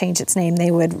team didn't change its name, they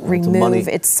would remove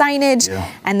its signage. Yeah.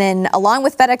 And then along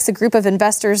with FedEx, a group of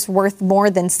investors worth more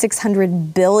than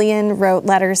 $600 billion wrote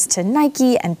letters to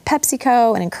Nike and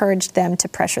PepsiCo and encouraged them to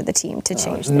pressure the team to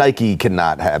change them. Nike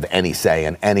cannot have any say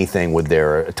in anything with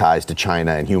their ties to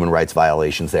China and human rights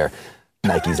violations there.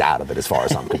 Nike's out of it as far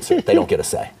as I'm concerned. They don't get a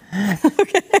say.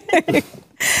 Okay.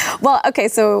 Well, okay,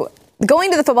 so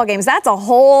going to the football games, that's a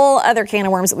whole other can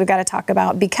of worms that we've got to talk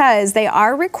about because they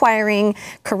are requiring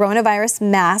coronavirus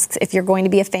masks if you're going to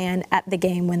be a fan at the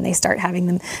game when they start having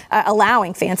them,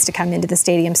 allowing fans to come into the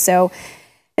stadium. So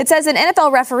it says an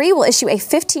NFL referee will issue a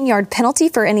 15-yard penalty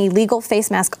for any illegal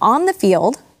face mask on the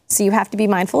field. So you have to be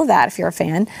mindful of that if you're a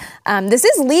fan. This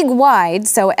is league-wide,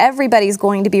 so everybody's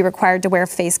going to be required to wear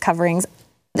face coverings.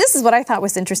 This is what I thought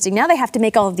was interesting. Now they have to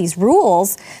make all of these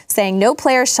rules saying no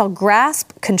player shall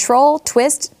grasp, control,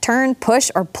 twist, turn,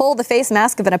 push, or pull the face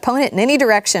mask of an opponent in any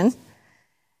direction.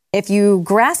 If you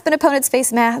grasp an opponent's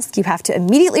face mask, you have to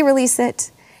immediately release it.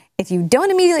 If you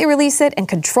don't immediately release it and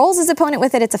controls his opponent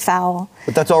with it, it's a foul.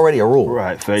 But that's already a rule.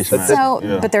 Right, face mask. So,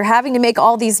 but they're having to make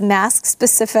all these mask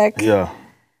specific. Yeah.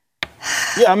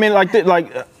 Yeah, I mean,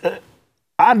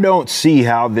 I don't see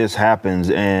how this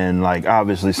happens, and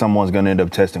obviously someone's going to end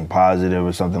up testing positive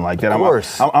or something like that. Of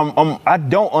course. I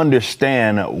don't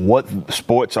understand what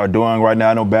sports are doing right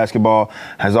now. I know basketball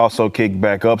has also kicked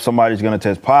back up. Somebody's going to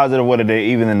test positive. Whether they're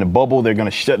even in the bubble, they're going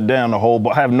to shut down the whole.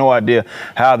 But I have no idea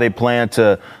how they plan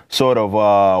to sort of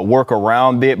work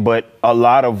around it. But a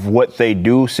lot of what they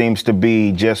do seems to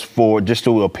be just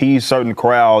to appease certain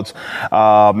crowds,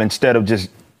 instead of just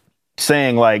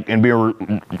saying and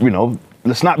being,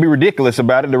 let's not be ridiculous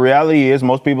about it. The reality is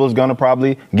most people is going to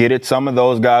probably get it. Some of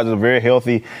those guys are very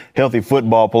healthy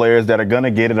football players that are going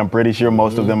to get it. I'm pretty sure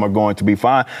most of them are going to be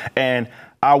fine. And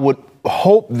I would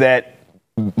hope that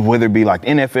whether it be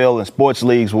NFL and sports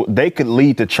leagues, they could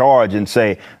lead the charge and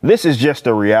say, this is just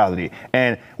a reality.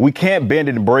 And we can't bend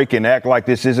and break and act like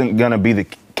this isn't going to be the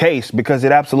case, because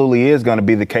it absolutely is going to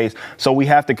be the case. So we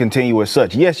have to continue as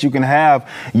such. Yes, you can have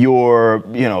your,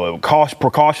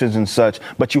 precautions and such,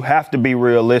 but you have to be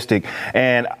realistic.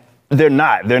 And they're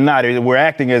not. We're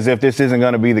acting as if this isn't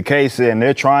going to be the case, and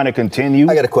they're trying to continue.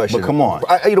 I got a question. But come on.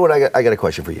 You know what? I got a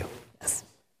question for you. Yes.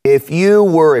 If you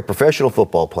were a professional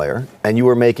football player and you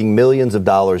were making millions of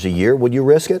dollars a year, would you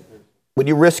risk it? Would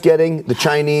you risk getting the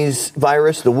Chinese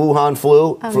virus, the Wuhan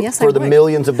flu, for the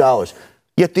millions of dollars?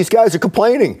 Yet these guys are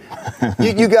complaining.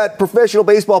 you got professional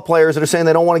baseball players that are saying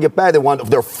they don't want to get back. They want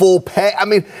their full pay. I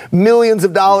mean, millions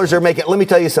of dollars they're making. Let me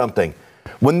tell you something.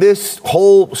 When this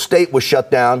whole state was shut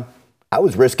down, I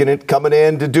was risking it coming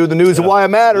in to do the news of why it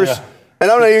matters. Yeah. And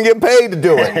I'm not even getting paid to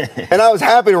do it. And I was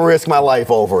happy to risk my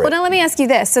life over it. Well, now let me ask you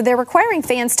this. So they're requiring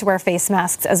fans to wear face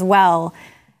masks as well.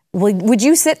 Would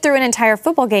you sit through an entire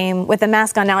football game with a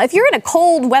mask on? Now, if you're in a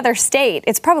cold weather state,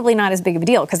 it's probably not as big of a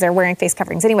deal because they're wearing face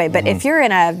coverings anyway. But if you're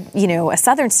in a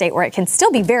southern state where it can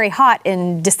still be very hot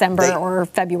in December or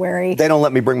February. They don't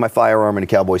let me bring my firearm into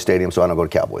Cowboy Stadium, so I don't go to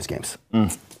Cowboys games.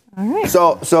 All right.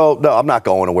 So no, I'm not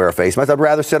going to wear a face mask. I'd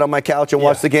rather sit on my couch and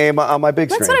watch the game on my big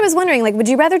screen. That's what I was wondering. Would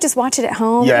you rather just watch it at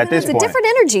home? Yeah, at this point. It's a different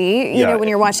energy, you know, when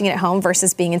you're watching it at home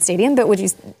versus being in stadium. But would you?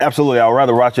 Absolutely. I'd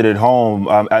rather watch it at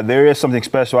home. There is something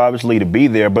special, obviously, to be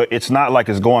there, but it's not like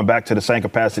it's going back to the same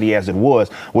capacity as it was,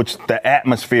 which the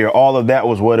atmosphere, all of that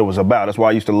was what it was about. That's why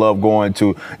I used to love going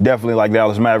to definitely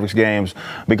Dallas Mavericks games,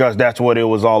 because that's what it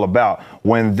was all about.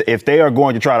 If they are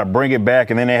going to try to bring it back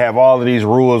and then they have all of these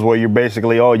rules where you're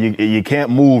basically, you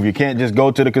can't move, you can't just go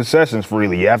to the concessions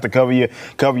freely. You have to cover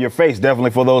your face,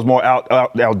 definitely for those more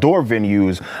outdoor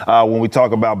venues. When we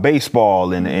talk about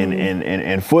baseball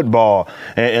and football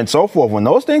and so forth, when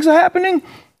those things are happening,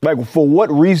 for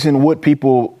what reason would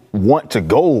people want to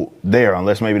go there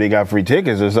unless maybe they got free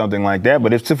tickets or something like that?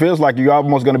 But it feels like you're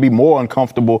almost going to be more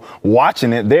uncomfortable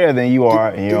watching it there than you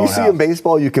are in your own house. Do you see in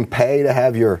baseball you can pay to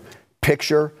have your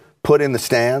picture put in the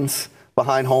stands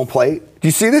behind home plate? Do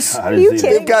you see this?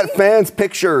 They've got fans'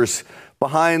 pictures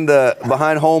behind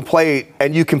home plate,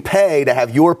 and you can pay to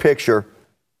have your picture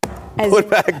put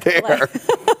back there.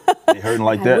 You hurting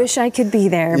like that? I wish I could be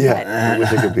there. Yeah, I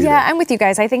wish I could be there. Yeah, I'm with you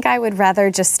guys. I think I would rather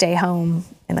just stay home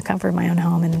in the comfort of my own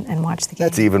home and watch the game.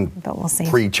 That's even but we'll see.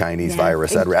 Pre-Chinese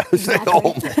virus. I'd rather stay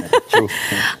home. True.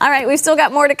 All right, we've still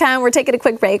got more to come. We're taking a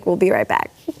quick break. We'll be right back.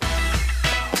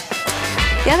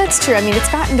 Yeah, that's true. I mean,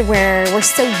 it's gotten to where we're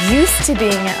so used to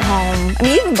being at home. I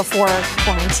mean, even before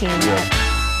quarantine. Yeah.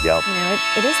 Yep. You know,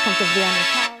 it is comfortable to be on your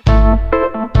couch.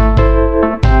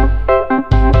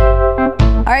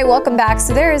 All right, right, welcome back.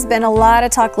 So there has been a lot of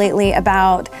talk lately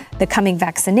about the coming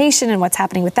vaccination and what's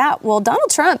happening with that. Well, Donald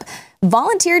Trump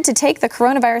volunteered to take the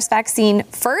coronavirus vaccine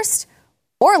first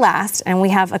or last, and we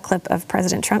have a clip of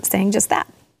President Trump saying just that.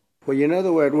 Well, you know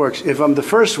the way it works. If I'm the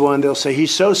first one, they'll say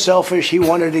he's so selfish, he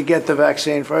wanted to get the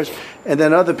vaccine first. And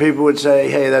then other people would say,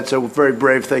 hey, that's a very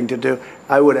brave thing to do.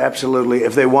 I would absolutely,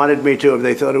 if they wanted me to, if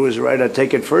they thought it was right, I'd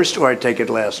take it first or I'd take it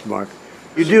last, Mark.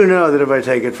 You do know that if I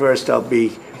take it first, I'll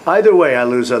be, either way I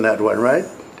lose on that one, right?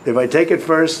 If I take it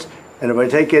first, and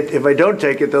if I don't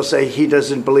take it, they'll say he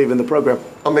doesn't believe in the program.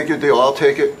 I'll make you a deal. I'll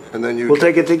take it, and then We'll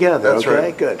take it together, That's okay?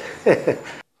 right. Good.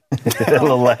 Got a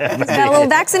little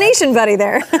vaccination buddy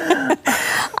there.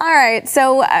 All right.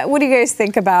 So what do you guys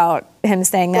think about him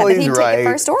saying that? Well, that he'd take it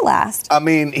first or last? I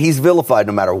mean, he's vilified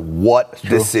no matter what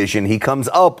decision he comes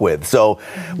up with. So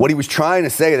what he was trying to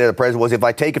say there, the president, was if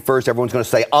I take it first, everyone's going to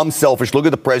say, I'm selfish. Look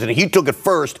at the president. He took it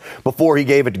first before he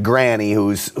gave it to Granny,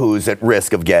 who's at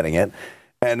risk of getting it.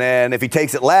 And then if he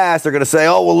takes it last, they're going to say,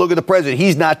 oh, well, look at the president.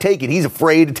 He's not taking it. He's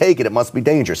afraid to take it. It must be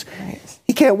dangerous. Right.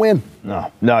 He can't win. No,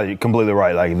 you're completely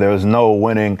right. Like, there's no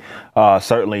winning,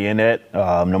 certainly in that.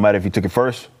 No matter if he took it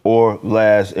first or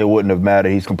last, it wouldn't have mattered.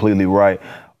 He's completely right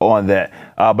on that.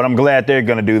 But I'm glad they're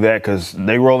going to do that because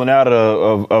they rolling out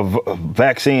a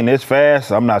vaccine this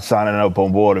fast. I'm not signing up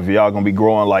on board. If y'all going to be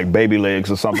growing like baby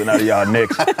legs or something out of y'all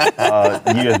necks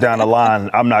years down the line,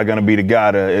 I'm not going to be the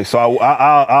guy to. So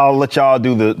I'll let y'all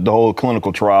do the whole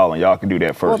clinical trial and y'all can do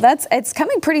that first. Well, it's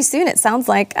coming pretty soon. It sounds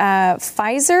like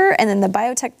Pfizer and then the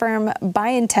biotech firm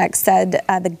BioNTech said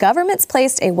the government's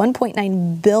placed a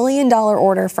 $1.9 billion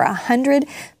order for 100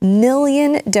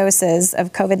 million doses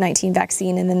of COVID-19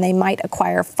 vaccine, and then they might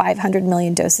acquire 500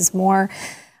 million doses more.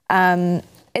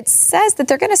 It says that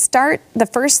they're going to start the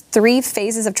first 3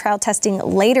 phases of trial testing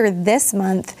later this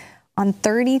month on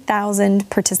 30,000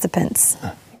 participants.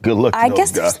 Good luck to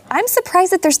those guys. I'm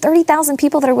surprised that there's 30,000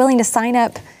 people that are willing to sign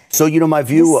up. So, my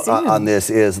view on this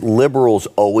is liberals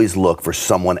always look for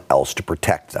someone else to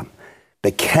protect them.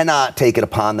 They cannot take it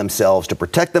upon themselves to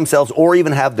protect themselves or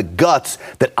even have the guts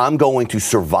that I'm going to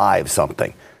survive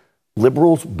something.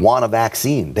 Liberals want a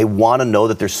vaccine. They want to know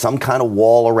that there's some kind of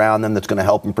wall around them that's going to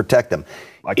help them protect them.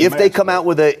 Like if they come out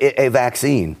with a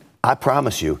vaccine, I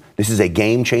promise you, this is a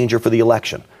game changer for the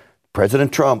election.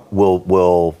 President Trump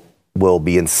will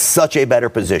be in such a better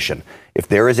position if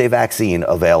there is a vaccine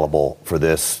available for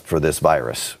this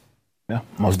virus. Yeah,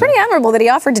 it's pretty admirable that he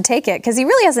offered to take it because he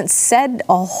really hasn't said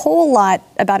a whole lot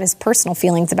about his personal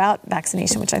feelings about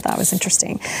vaccination, which I thought was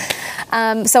interesting.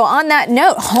 So on that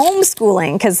note,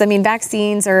 homeschooling, because,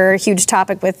 vaccines are a huge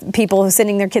topic with people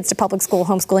sending their kids to public school,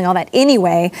 homeschooling, all that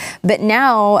anyway. But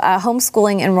now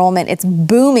homeschooling enrollment, it's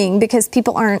booming because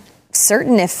people aren't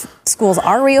certain if schools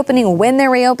are reopening, when they're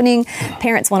reopening.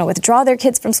 Parents want to withdraw their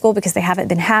kids from school because they haven't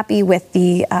been happy with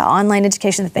the online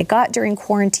education that they got during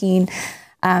quarantine.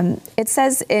 It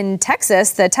says in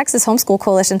Texas, the Texas Homeschool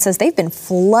Coalition says they've been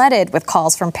flooded with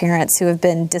calls from parents who have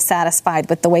been dissatisfied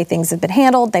with the way things have been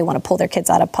handled. They want to pull their kids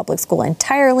out of public school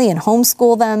entirely and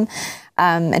homeschool them.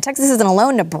 And Texas isn't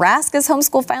alone. Nebraska's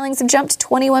homeschool filings have jumped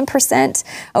 21%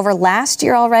 over last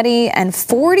year already. And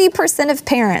 40% of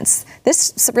parents,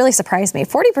 this really surprised me,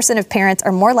 40% of parents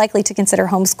are more likely to consider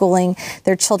homeschooling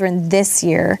their children this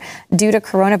year due to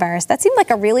coronavirus. That seemed like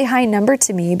a really high number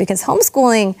to me because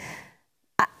homeschooling,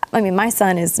 my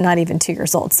son is not even 2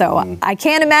 years old, so I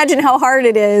can't imagine how hard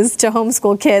it is to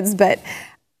homeschool kids, but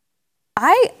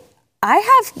I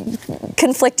have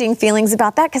conflicting feelings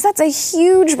about that because that's a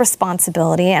huge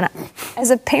responsibility. And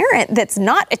as a parent that's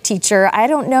not a teacher, I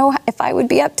don't know if I would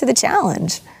be up to the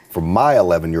challenge. For my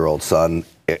 11-year-old son,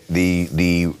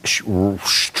 the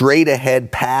straight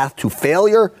ahead path to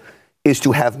failure is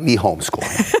to have me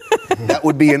homeschooling. That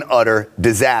would be an utter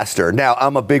disaster. Now,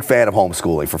 I'm a big fan of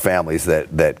homeschooling for families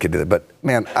that can do that. But,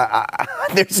 man,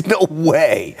 there's no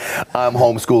way I'm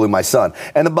homeschooling my son.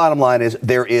 And the bottom line is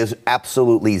there is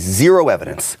absolutely zero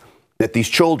evidence that these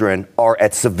children are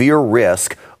at severe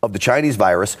risk of the Chinese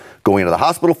virus, going into the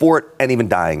hospital for it, and even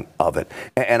dying of it.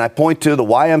 And I point to the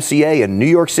YMCA in New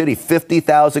York City,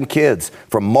 50,000 kids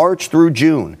from March through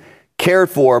June, cared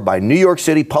for by New York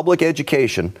City public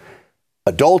education,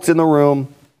 adults in the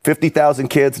room, 50,000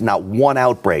 kids, not one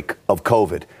outbreak of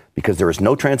COVID because there is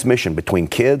no transmission between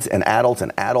kids and adults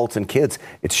and kids.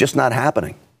 It's just not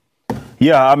happening.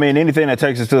 Yeah, anything that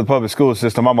takes us to the public school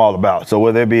system, I'm all about. So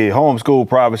whether it be homeschool,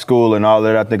 private school, and all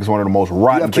that, I think it's one of the most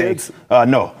rotten things.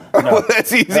 No.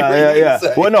 That's easy for you to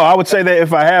say. Well, no, I would say that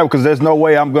if I have, because there's no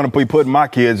way I'm going to be putting my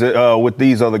kids with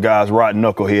these other guys, rotten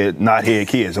knucklehead, knothead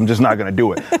kids. I'm just not going to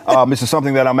do it. This is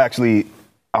something that I'm actually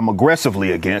I'm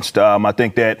aggressively against. I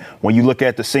think that when you look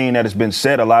at the scene that has been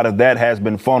set, a lot of that has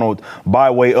been funneled by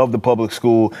way of the public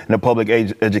school and the public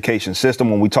education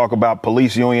system. When we talk about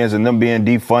police unions and them being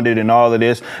defunded and all of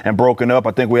this and broken up,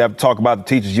 I think we have to talk about the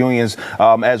teachers unions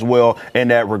as well in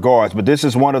that regards. But this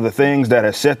is one of the things that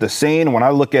has set the scene. When I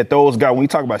look at those guys, when you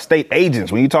talk about state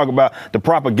agents, when you talk about the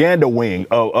propaganda wing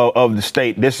of the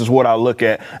state, this is what I look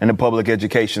at in the public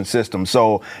education system.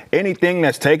 So anything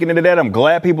that's taken into that, I'm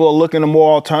glad people are looking at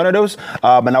more alternatives,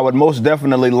 and I would most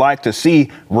definitely like to see,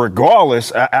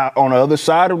 regardless, on the other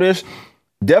side of this,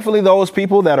 definitely those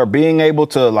people that are being able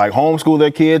to like homeschool their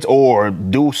kids or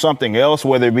do something else,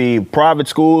 whether it be private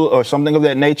school or something of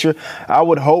that nature. I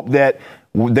would hope that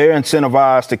they're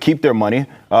incentivized to keep their money,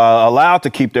 allowed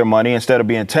to keep their money instead of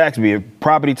being taxed, be it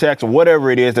property tax or whatever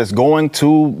it is that's going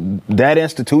to that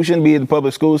institution, be it the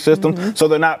public school system, so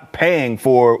they're not paying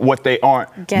for what they aren't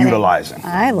utilizing.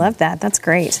 I love that. That's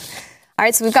great. All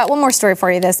right, so we've got one more story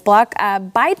for you this block.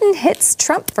 Biden hits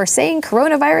Trump for saying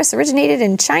coronavirus originated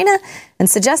in China and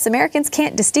suggests Americans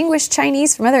can't distinguish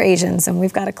Chinese from other Asians. And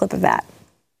we've got a clip of that.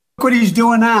 Look what he's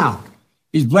doing now.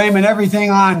 He's blaming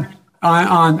everything on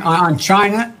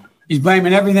China. He's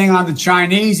blaming everything on the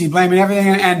Chinese. He's blaming everything.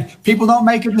 And people don't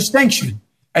make a distinction.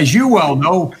 As you well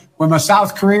know, when a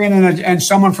South Korean and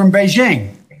someone from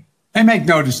Beijing, they make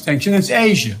no distinction. It's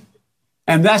Asia.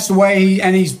 And that's the way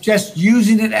he's just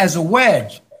using it as a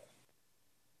wedge.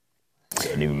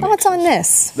 What's on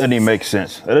this? That doesn't even make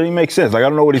sense. That doesn't even make sense. Like, I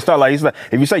don't know what he's thought. He's like,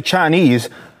 if you say Chinese,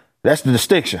 that's the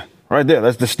distinction right there.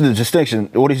 That's the distinction.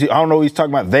 What is he? I don't know what he's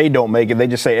talking about. They don't make it. They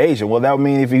just say Asian. Well, that would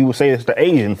mean if he would say it's the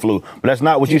Asian flu. But that's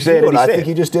not what you said. What I think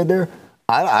he just did there?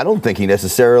 I don't think he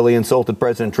necessarily insulted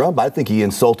President Trump. I think he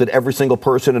insulted every single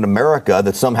person in America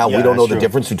that somehow we don't know the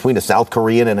difference between a South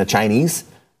Korean and a Chinese.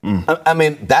 I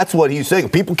mean, that's what he's saying.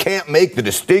 People can't make the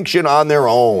distinction on their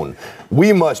own.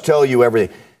 We must tell you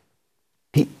everything.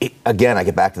 Again, I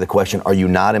get back to the question, are you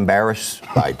not embarrassed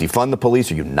by defund the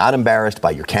police? Are you not embarrassed by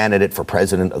your candidate for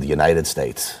president of the United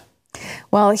States?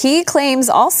 Well, he claims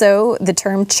also the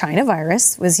term China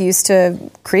virus was used to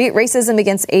create racism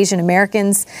against Asian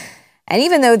Americans. And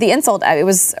even though the insult, it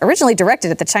was originally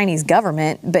directed at the Chinese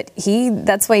government, but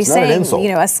that's why he's saying,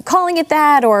 us calling it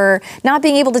that or not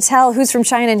being able to tell who's from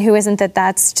China and who isn't,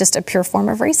 that's just a pure form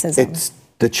of racism. It's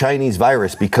the Chinese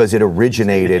virus because it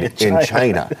originated in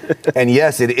China. And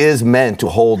yes, it is meant to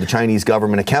hold the Chinese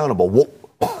government accountable.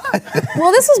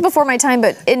 Well, this was before my time,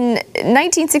 but in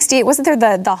 1968, wasn't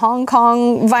there the Hong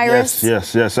Kong virus?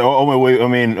 Yes. Whether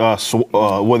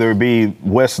it be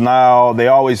West Nile,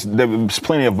 there's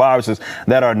plenty of viruses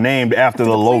that are named after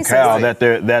the locale that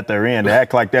they're in. They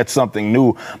act like that's something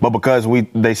new, but because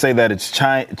they say that it's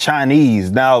Chinese,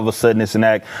 now all of a sudden it's an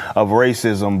act of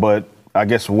racism. But I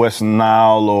guess West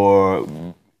Nile or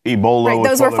Ebola,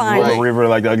 those were fine.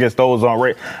 River, I guess those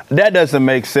aren't that doesn't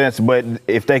make sense. But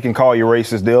if they can call you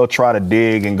racist, they'll try to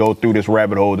dig and go through this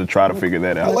rabbit hole to try to figure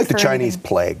that out. I like the Chinese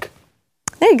plague.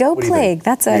 There you go, plague.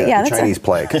 That's that's Chinese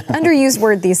plague. Underused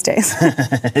word these days.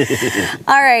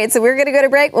 All right, so we're going to go to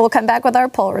break. We'll come back with our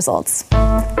poll results.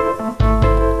 Yeah,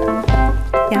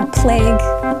 plague.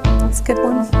 That's a good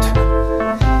one.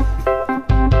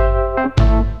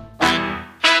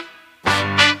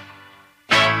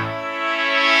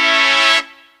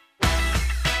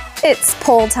 It's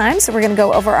poll time, so we're going to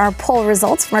go over our poll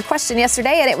results from our question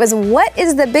yesterday, and it was, what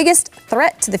is the biggest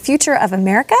threat to the future of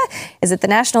America? Is it the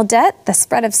national debt, the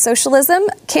spread of socialism,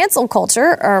 cancel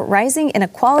culture, or rising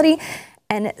inequality?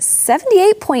 And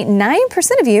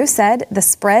 78.9% of you said the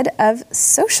spread of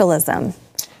socialism.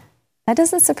 That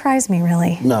doesn't surprise me,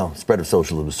 really. No, spread of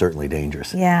socialism is certainly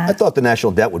dangerous. Yeah. I thought the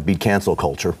national debt would beat cancel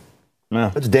culture. Yeah.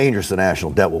 It's dangerous, the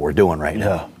national debt, what we're doing right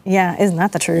now. Yeah, isn't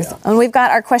that the truth? Yeah. And we've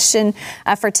got our question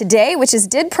for today, which is,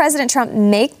 did President Trump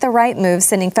make the right move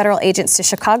sending federal agents to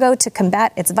Chicago to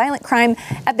combat its violent crime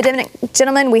epidemic?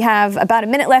 Gentlemen, we have about a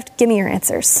minute left. Give me your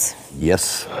answers.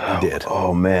 Yes, he did.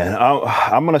 Oh, man.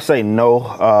 I'm going to say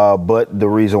no, but the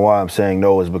reason why I'm saying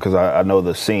no is because I know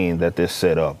the scene that this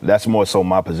set up. That's more so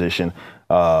my position,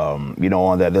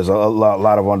 on that. There's a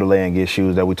lot of underlying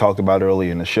issues that we talked about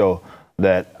earlier in the show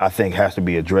that I think has to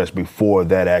be addressed before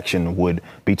that action would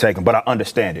be taken. But I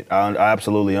understand it. I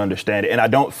absolutely understand it. And I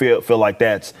don't feel like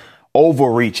that's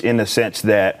overreach in the sense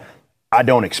that I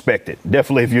don't expect it.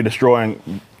 Definitely, if you're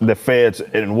destroying the feds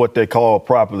and what they call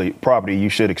property, you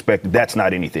should expect it. That's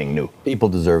not anything new. People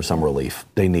deserve some relief.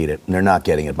 They need it. And they're not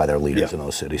getting it by their leaders in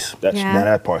those cities.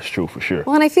 That part's true for sure.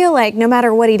 Well, and I feel like no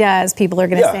matter what he does, people are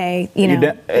going to say,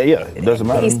 it doesn't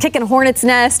matter. He's kicking a hornet's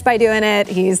nest by doing it.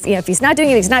 If he's not doing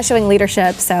it, he's not showing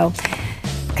leadership. So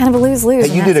kind of a lose-lose.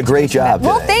 Hey, you did a great job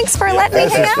Well, today. thanks for letting me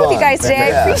hang out with you guys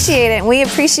today. I appreciate it. And we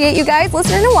appreciate you guys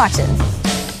listening and watching.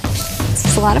 It's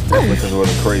just a lot of fun. This is what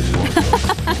a crazy one.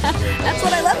 That's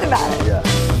what I loved about it. Yeah.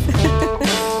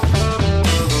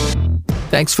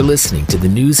 Thanks for listening to the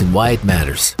news and why it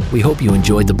matters. We hope you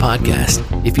enjoyed the podcast.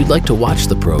 If you'd like to watch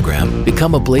the program,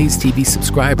 become a Blaze TV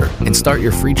subscriber and start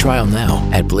your free trial now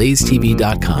at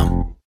blazetv.com.